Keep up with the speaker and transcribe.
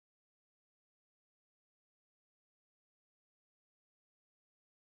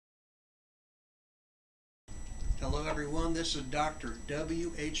Hello everyone, this is Dr.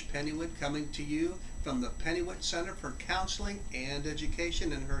 W.H. Penewit coming to you from the Penewit Center for Counseling and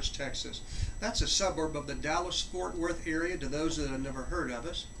Education in Hurst, Texas. That's a suburb of the Dallas-Fort Worth area to those that have never heard of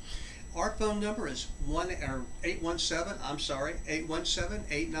us. Our phone number is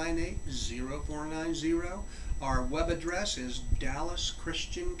 817-898-0490. Our web address is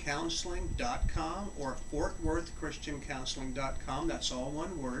DallasChristianCounseling.com or FortWorthChristianCounseling.com. That's all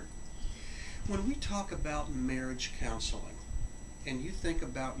one word. When we talk about marriage counseling, and you think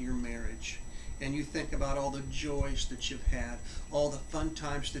about your marriage, and you think about all the joys that you've had, all the fun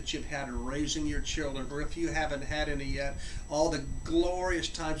times that you've had raising your children, or if you haven't had any yet, all the glorious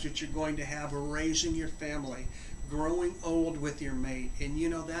times that you're going to have raising your family, growing old with your mate. And you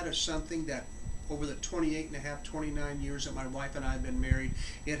know, that is something that over the 29 years that my wife and I have been married,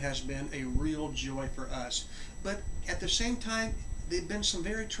 it has been a real joy for us. But at the same time, they've been some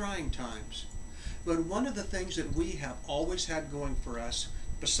very trying times. But one of the things that we have always had going for us,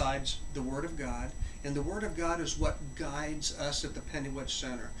 besides the Word of God, and the Word of God is what guides us at the Penewit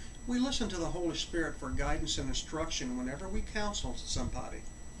Center. We listen to the Holy Spirit for guidance and instruction whenever we counsel somebody.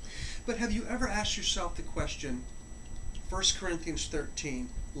 But have you ever asked yourself the question, 1 Corinthians 13,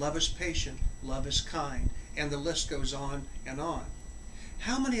 love is patient, love is kind, and the list goes on and on.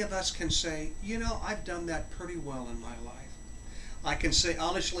 How many of us can say, you know, I've done that pretty well in my life? I can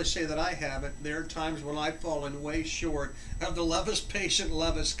honestly say that I haven't. There are times when I've fallen way short of the love is patient,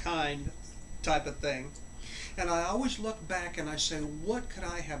 love is kind type of thing. And I always look back and I say, what could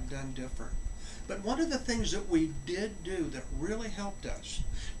I have done different? But one of the things that we did do that really helped us,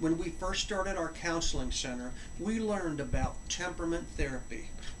 when we first started our counseling center, we learned about temperament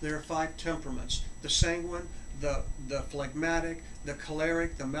therapy. There are 5 temperaments: the sanguine, the phlegmatic, the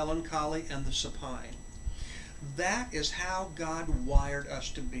choleric, the melancholy, and the supine. That is how God wired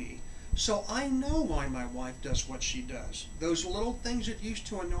us to be. So I know why my wife does what she does. Those little things that used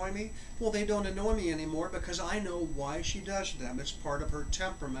to annoy me, well, they don't annoy me anymore because I know why she does them. It's part of her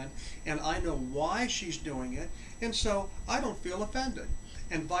temperament, and I know why she's doing it, and so I don't feel offended.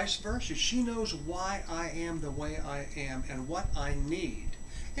 And vice versa. She knows why I am the way I am and what I need.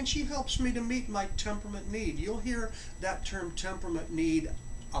 And she helps me to meet my temperament need. You'll hear that term temperament need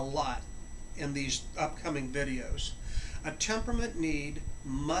a lot in these upcoming videos. A temperament need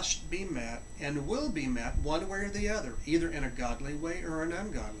must be met and will be met one way or the other, either in a godly way or an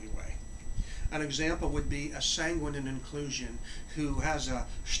ungodly way. An example would be a sanguine in inclusion who has a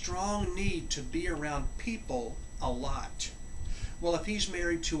strong need to be around people a lot. Well, if he's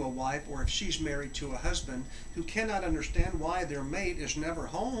married to a wife or if she's married to a husband who cannot understand why their mate is never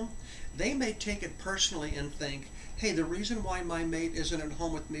home, they may take it personally and think, hey, the reason why my mate isn't at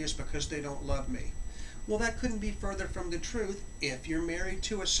home with me is because they don't love me. Well, that couldn't be further from the truth if you're married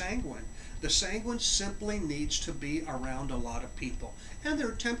to a sanguine. The sanguine simply needs to be around a lot of people, and they're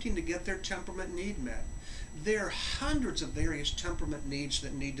attempting to get their temperament need met. There are hundreds of various temperament needs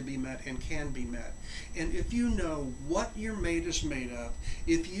that need to be met and can be met. And if you know what your mate is made of,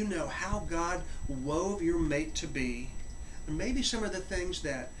 if you know how God wove your mate to be, and maybe some of the things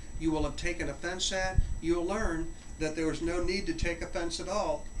that you will have taken offense at, you'll learn that there is no need to take offense at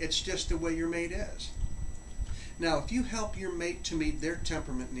all. It's just the way your mate is. Now, if you help your mate to meet their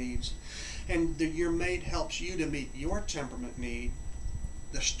temperament needs, and your mate helps you to meet your temperament need,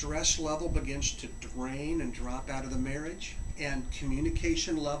 the stress level begins to drain and drop out of the marriage, and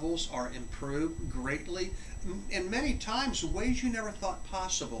communication levels are improved greatly. And many times, in ways you never thought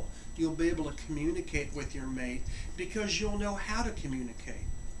possible, you'll be able to communicate with your mate because you'll know how to communicate.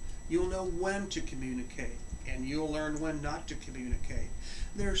 You'll know when to communicate, and you'll learn when not to communicate.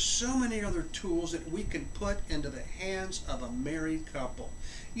 There's so many other tools that we can put into the hands of a married couple.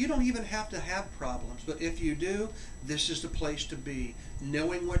 You don't even have to have problems, but if you do, this is the place to be.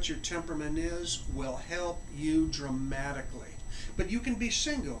 Knowing what your temperament is will help you dramatically. But you can be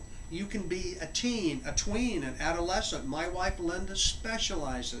single. You can be a teen, a tween, an adolescent. My wife Linda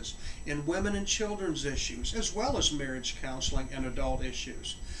specializes in women and children's issues, as well as marriage counseling and adult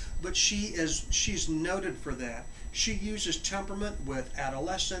issues. But she's noted for that. She uses temperament with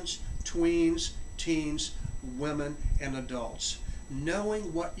adolescents, tweens, teens, women, and adults.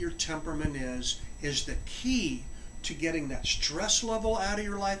 Knowing what your temperament is the key to getting that stress level out of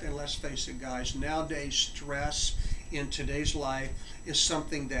your life. And let's face it, guys, nowadays stress in today's life is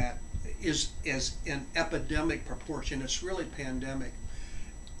something that is in epidemic proportion. It's really pandemic.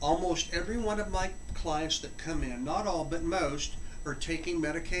 Almost every one of my clients that come in, not all but most, are taking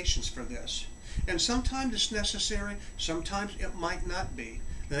medications for this. And sometimes it's necessary, sometimes it might not be.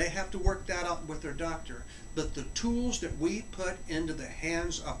 They have to work that out with their doctor. But the tools that we put into the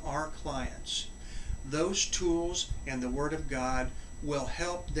hands of our clients those tools and the Word of God will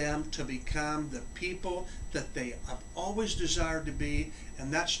help them to become the people that they have always desired to be,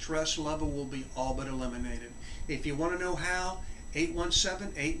 and that stress level will be all but eliminated. If you want to know how,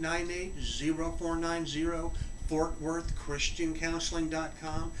 817-898-0490,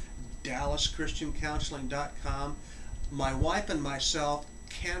 FortWorthChristianCounseling.com, DallasChristianCounseling.com. My wife and myself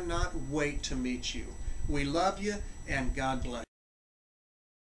cannot wait to meet you. We love you, and God bless you.